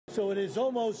So it is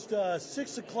almost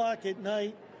 6 o'clock at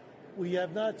night. We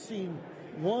have not seen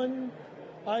one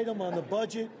item on the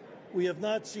budget. We have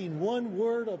not seen one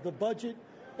word of the budget.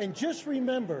 And just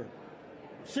remember,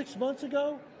 6 months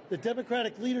ago, the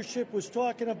Democratic leadership was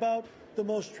talking about the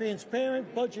most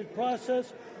transparent budget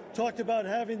process, talked about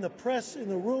having the press in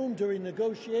the room during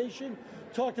negotiation,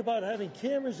 talked about having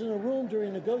cameras in the room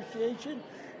during negotiation.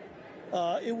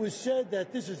 It was said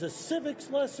that this is a civics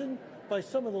lesson by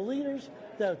some of the leaders,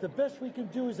 that the best we can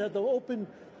do is have the open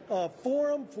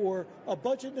forum for a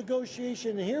budget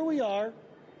negotiation. And here we are,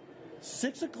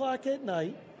 6 o'clock at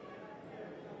night.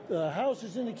 The House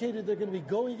has indicated they're going to be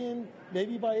going in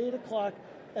maybe by 8 o'clock,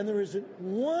 and there isn't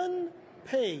one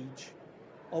page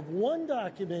of one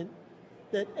document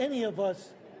that any of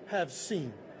us have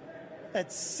seen.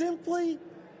 That's simply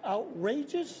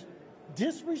outrageous,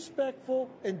 disrespectful,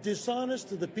 and dishonest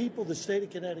to the people of the state of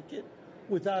Connecticut,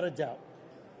 without a doubt.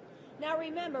 Now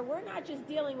remember, we're not just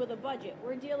dealing with a budget.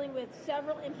 We're dealing with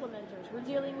several implementers. We're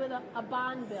dealing with a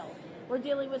bond bill. We're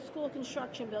dealing with school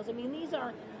construction bills. I mean, these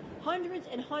are hundreds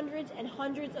and hundreds and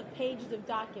hundreds of pages of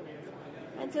documents.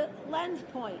 And to Len's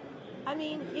point, I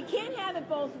mean, you can't have it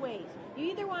both ways.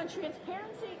 You either want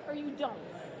transparency or you don't.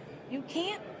 You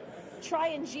can't try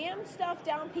and jam stuff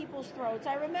down people's throats.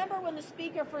 I remember when the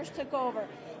speaker first took over,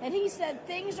 and he said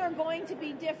things are going to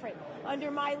be different under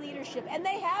my leadership. And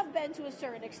they have been to a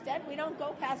certain extent. We don't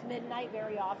go past midnight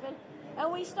very often,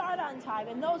 and we start on time,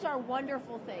 and those are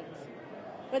wonderful things.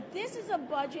 But this is a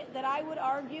budget that I would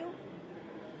argue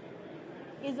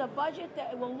is a budget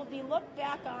that will be looked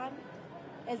back on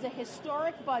as a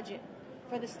historic budget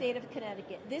for the state of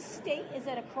Connecticut. This state is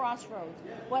at a crossroads.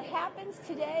 What happens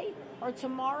today or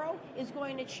tomorrow is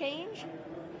going to change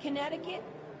Connecticut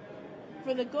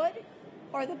for the good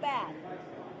or the bad.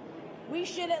 We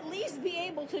should at least be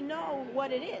able to know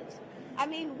what it is. I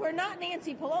mean, we're not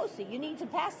Nancy Pelosi. You need to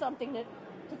pass something to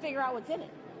figure out what's in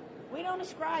it. We don't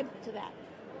ascribe to that.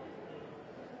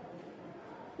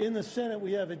 In the Senate,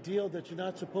 we have a deal that you're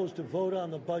not supposed to vote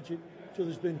on the budget till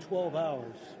there's been 12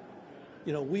 hours.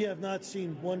 You know, we have not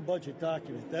seen one budget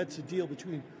document. That's a deal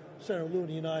between Senator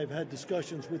Looney and I. Have had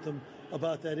discussions with him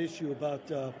about that issue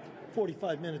about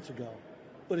 45 minutes ago.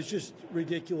 But it's just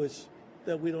ridiculous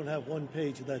that we don't have one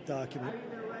page of that document. How are you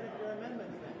going to write your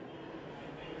amendments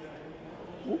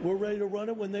then? We're ready to run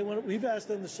it when they want it. We've asked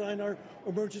them to sign our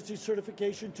emergency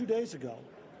certification 2 days ago.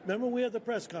 Remember, we had the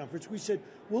press conference. We said,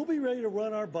 we'll be ready to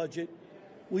run our budget.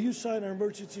 Will you sign our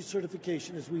emergency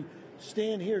certification? As we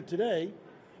stand here today,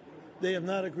 they have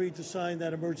not agreed to sign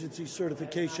that emergency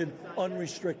certification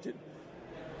unrestricted.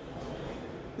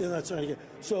 They're not signing it.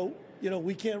 So, you know,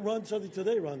 we can't run something till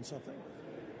they run something.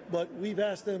 But we've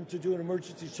asked them to do an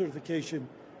emergency certification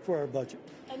for our budget.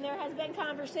 And there has been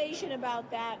conversation about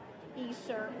that,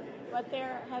 Easter, but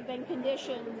there have been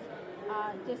conditions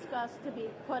discussed to be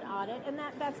put on it, and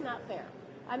that's not fair.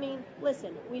 I mean,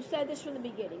 listen, we've said this from the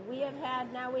beginning. We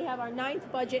have our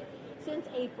 9th budget since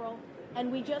April,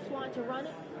 and we just want to run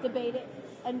it, debate it,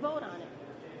 and vote on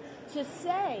it. To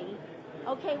say,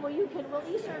 okay, well, you can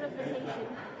release certification,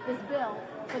 this bill,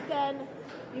 but then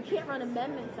you can't run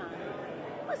amendments on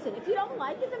it. Listen, if you don't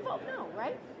like it, then vote no,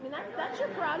 right? I mean, that's your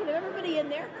prerogative. Everybody in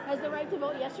there has the right to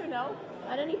vote yes or no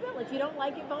on any bill. If you don't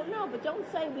like it, vote no. But don't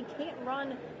say we can't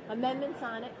run amendments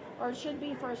on it, or it should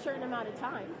be for a certain amount of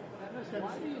time.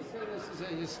 Why do you say this is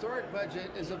a historic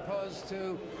budget as opposed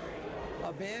to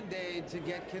a Band-Aid to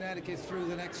get Connecticut through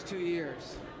the next 2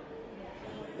 years?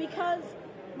 Because,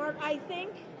 Mark, I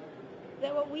think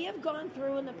that what we have gone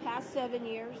through in the past 7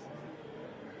 years,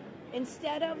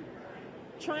 instead of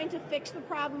trying to fix the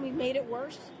problem, we've made it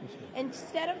worse.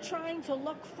 Instead of trying to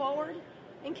look forward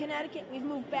in Connecticut, we've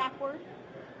moved backward.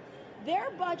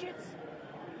 Their budgets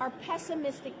are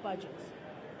pessimistic budgets.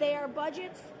 They are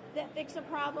budgets that fix a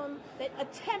problem, that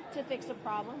attempt to fix a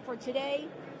problem for today,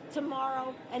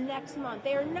 tomorrow, and next month.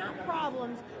 They are not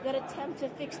problems that attempt to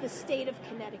fix the state of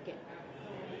Connecticut.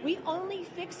 We only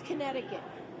fix Connecticut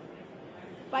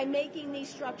by making these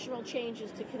structural changes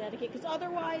to Connecticut, because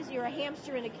otherwise you're a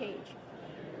hamster in a cage.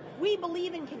 We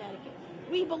believe in Connecticut.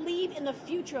 We believe in the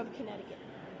future of Connecticut.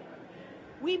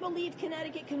 We believe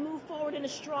Connecticut can move forward in a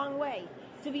strong way,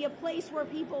 to be a place where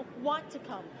people want to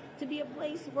come, to be a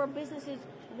place where businesses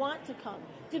want to come,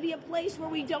 to be a place where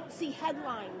we don't see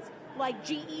headlines like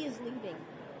GE is leaving,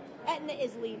 Aetna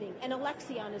is leaving, and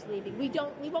Alexion is leaving. We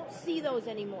won't see those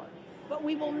anymore. But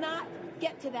we will not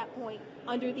get to that point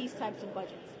under these types of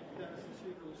budgets. The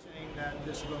Speaker was saying that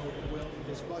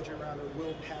this budget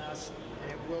will pass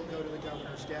and it will go to the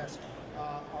governor's desk.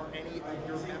 Are any of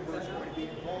your members going to be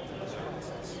involved in this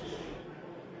process?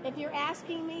 If you're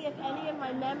asking me if any of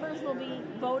my members will be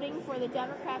voting for the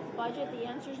Democrats' budget, the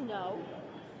answer is no.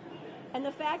 And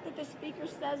the fact that the Speaker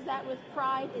says that with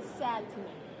pride is sad to me.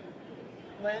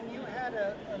 Len, you had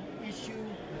an issue,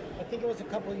 I think it was a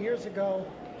couple of years ago,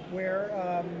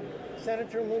 where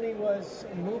Senator Looney was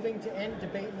moving to end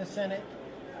debate in the Senate.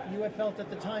 You had felt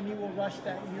at the time you were rushed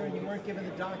that year and you weren't given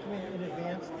the document in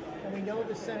advance. And we know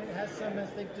the Senate has some, as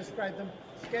they've described them,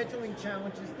 scheduling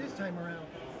challenges this time around.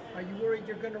 Are you worried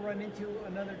you're going to run into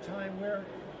another time where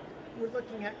we're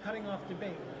looking at cutting off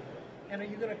debate? And are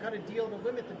you going to cut a deal to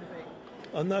limit the debate?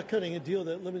 I'm not cutting a deal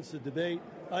that limits the debate.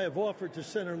 I have offered to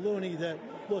Senator Looney that,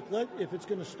 look, if it's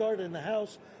going to start in the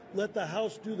House, let the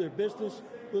House do their business.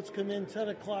 Let's come in 10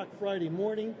 o'clock Friday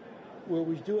morning where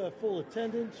we do have full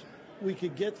attendance. We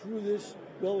could get through this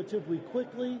relatively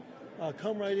quickly,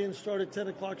 come right in, start at 10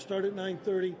 o'clock, start at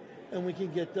 9:30, and we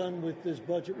can get done with this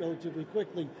budget relatively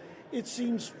quickly. It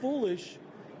seems foolish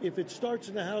if it starts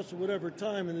in the House at whatever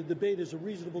time and the debate is a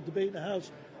reasonable debate in the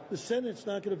House, the Senate's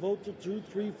not going to vote till 2,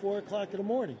 3, 4 o'clock in the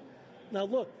morning. Now,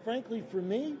 look, frankly, for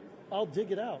me, I'll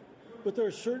dig it out. But there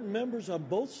are certain members on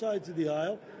both sides of the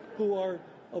aisle who are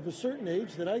of a certain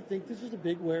age that I think this is a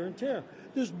big wear and tear.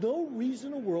 There's no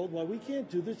reason in the world why we can't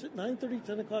do this at 9:30,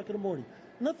 10 o'clock in the morning.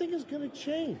 Nothing is going to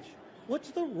change.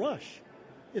 What's the rush?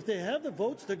 If they have the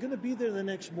votes, they're going to be there the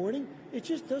next morning. It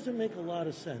just doesn't make a lot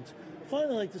of sense.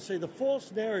 Finally, I'd like to say the false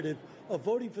narrative of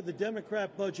voting for the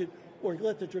Democrat budget or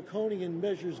let the draconian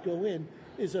measures go in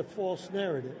is a false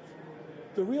narrative.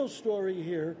 The real story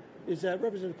here is that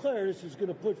Representative Klarides is going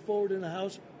to put forward in the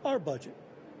House our budget.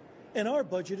 And our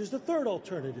budget is the third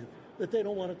alternative that they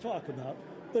don't want to talk about,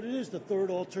 but it is the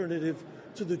third alternative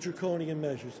to the draconian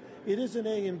measures. It isn't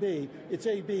A and B, it's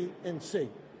A, B, and C.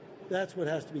 That's what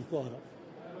has to be thought of.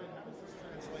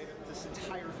 This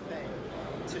entire thing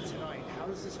to tonight, how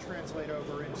does this translate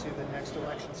over into the next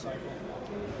election cycle?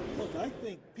 Look, I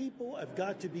think people have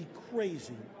got to be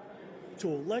crazy to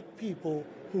elect people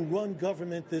who run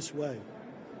government this way.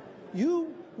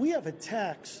 We have a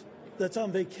tax that's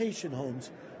on vacation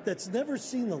homes that's never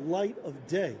seen the light of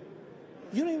day.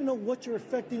 You don't even know what you're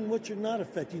affecting, what you're not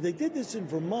affecting. They did this in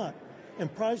Vermont, and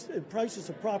prices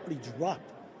of property dropped.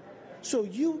 So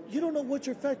you don't know what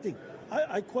you're affecting.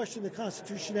 I question the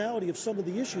constitutionality of some of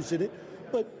the issues in it,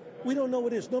 but we don't know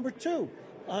what it is. Number two,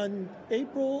 on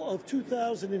April of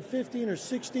 2015 or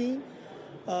 16,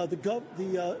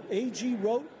 the AG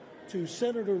wrote to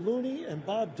Senator Looney and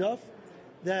Bob Duff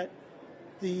that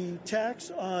the tax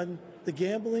on the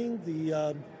gambling,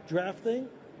 the draft thing,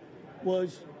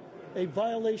 was a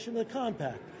violation of the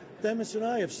compact. Themis and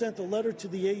I have sent a letter to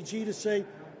the AG to say,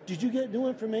 did you get new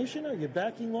information? Are you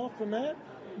backing off from that?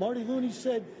 Marty Looney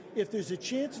said, if there's a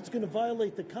chance it's going to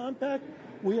violate the compact,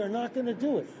 we are not going to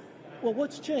do it. Well,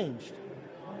 what's changed?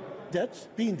 That's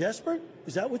being desperate?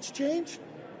 Is that what's changed?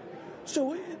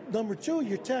 So, number two,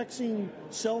 you're taxing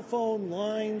cell phone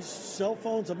lines, cell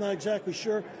phones, I'm not exactly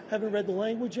sure, haven't read the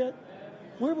language yet.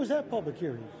 Where was that public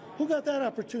hearing? Who got that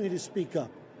opportunity to speak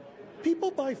up?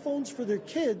 People buy phones for their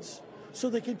kids so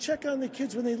they can check on their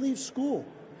kids when they leave school,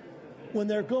 when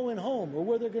they're going home, or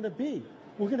where they're going to be.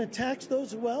 We're going to tax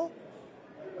those as well?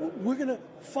 We're going to,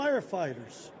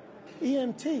 firefighters,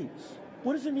 EMTs,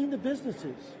 what does it mean to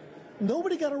businesses?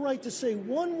 Nobody got a right to say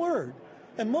one word,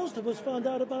 and most of us found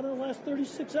out about it in the last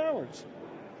 36 hours.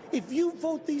 If you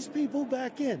vote these people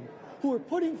back in, who are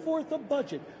putting forth a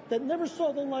budget that never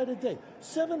saw the light of day,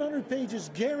 700 pages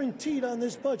guaranteed on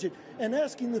this budget, and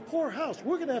asking the poor House,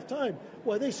 we're going to have time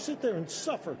while they sit there and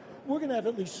suffer. We're going to have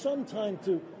at least some time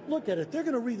to look at it. They're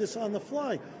going to read this on the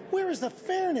fly. Where is the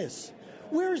fairness?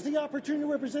 Where is the opportunity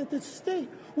to represent this state?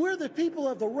 Where the people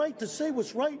have the right to say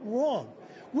what's right and wrong?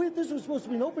 This was supposed to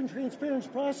be an open, transparent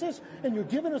process, and you're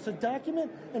giving us a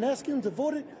document and asking them to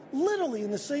vote it literally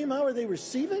in the same hour they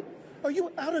receive it? Are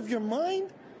you out of your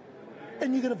mind?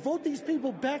 And you're going to vote these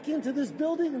people back into this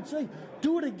building and say,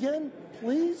 do it again,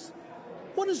 please?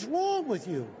 What is wrong with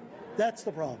you? That's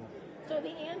the problem. So the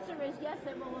answer is yes,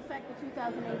 it will affect the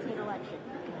 2018 election.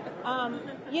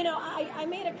 I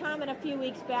made a comment a few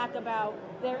weeks back about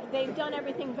they've done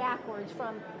everything backwards,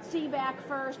 from CBAC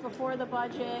first before the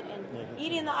budget, and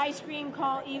eating the ice cream,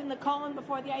 eating the cone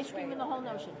before the ice cream, and the whole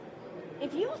notion.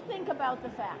 If you think about the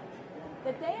fact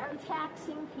that they are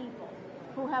taxing people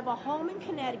who have a home in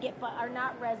Connecticut but are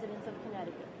not residents of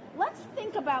Connecticut, let's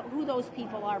think about who those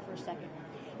people are for a second.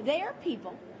 They are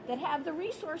people that have the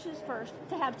resources first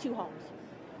to have two homes.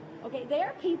 Okay, they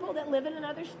are people that live in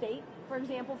another state, for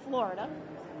example, Florida,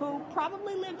 who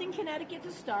probably lived in Connecticut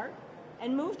to start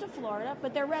and moved to Florida,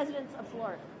 but they're residents of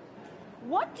Florida.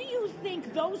 What do you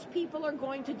think those people are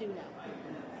going to do now?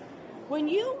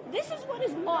 This is what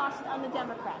is lost on the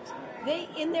Democrats.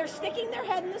 In their sticking their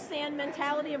head in the sand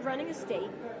mentality of running a state,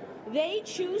 they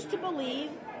choose to believe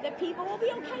that people will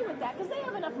be okay with that because they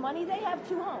have enough money, they have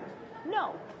 2 homes.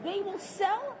 No, they will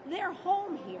sell their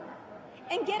home here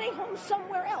and get a home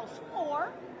somewhere else,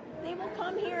 or they will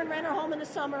come here and rent a home in the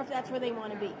summer if that's where they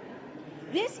want to be.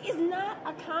 This is not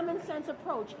a common sense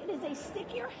approach. It is a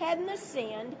stick your head in the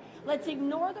sand, let's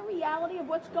ignore the reality of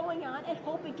what's going on and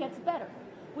hope it gets better.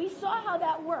 We saw how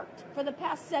that worked for the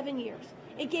past 7 years.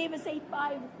 It gave us a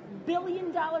 $5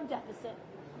 billion deficit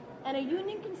and a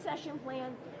union concession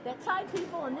plan that tied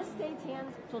people in this state's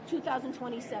hands until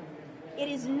 2027. It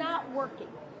is not working.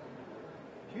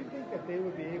 Do you think that they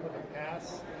would be able to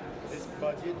pass this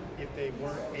budget if they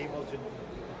weren't able to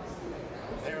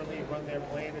apparently run their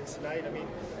plan tonight? I mean,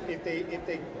 if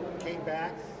they came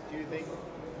back, do you think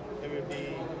there would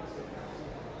be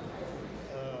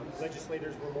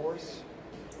legislators' remorse?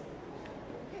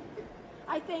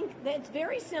 I think that it's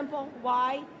very simple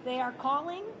why they are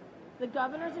calling the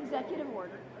governor's executive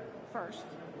order first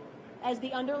as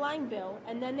the underlying bill,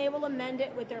 and then they will amend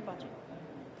it with their budget.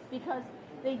 Because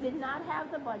they did not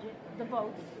have the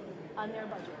votes on their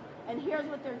budget. And here's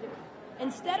what they're doing.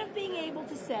 Instead of being able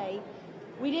to say,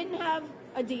 we didn't have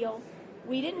a deal,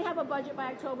 we didn't have a budget by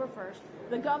October 1st,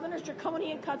 the governor's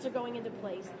draconian cuts are going into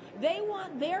place, they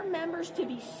want their members to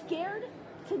be scared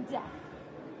to death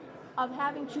of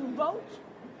having to vote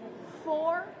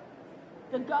for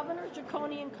the governor's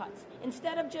draconian cuts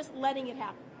instead of just letting it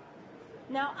happen.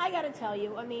 Now, I got to tell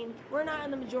you, I mean, we're not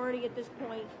in the majority at this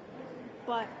point,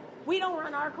 but we don't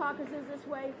run our caucuses this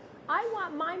way. I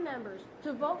want my members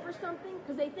to vote for something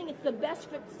because they think it's the best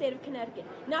for the state of Connecticut,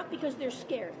 not because they're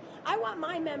scared. I want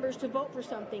my members to vote for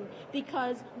something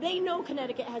because they know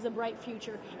Connecticut has a bright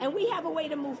future and we have a way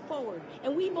to move forward.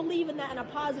 And we believe in that in a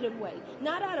positive way,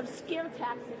 not out of scare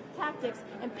tactics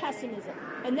and pessimism.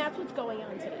 And that's what's going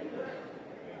on today.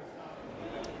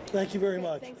 Thank you very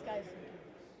much. Thanks, guys.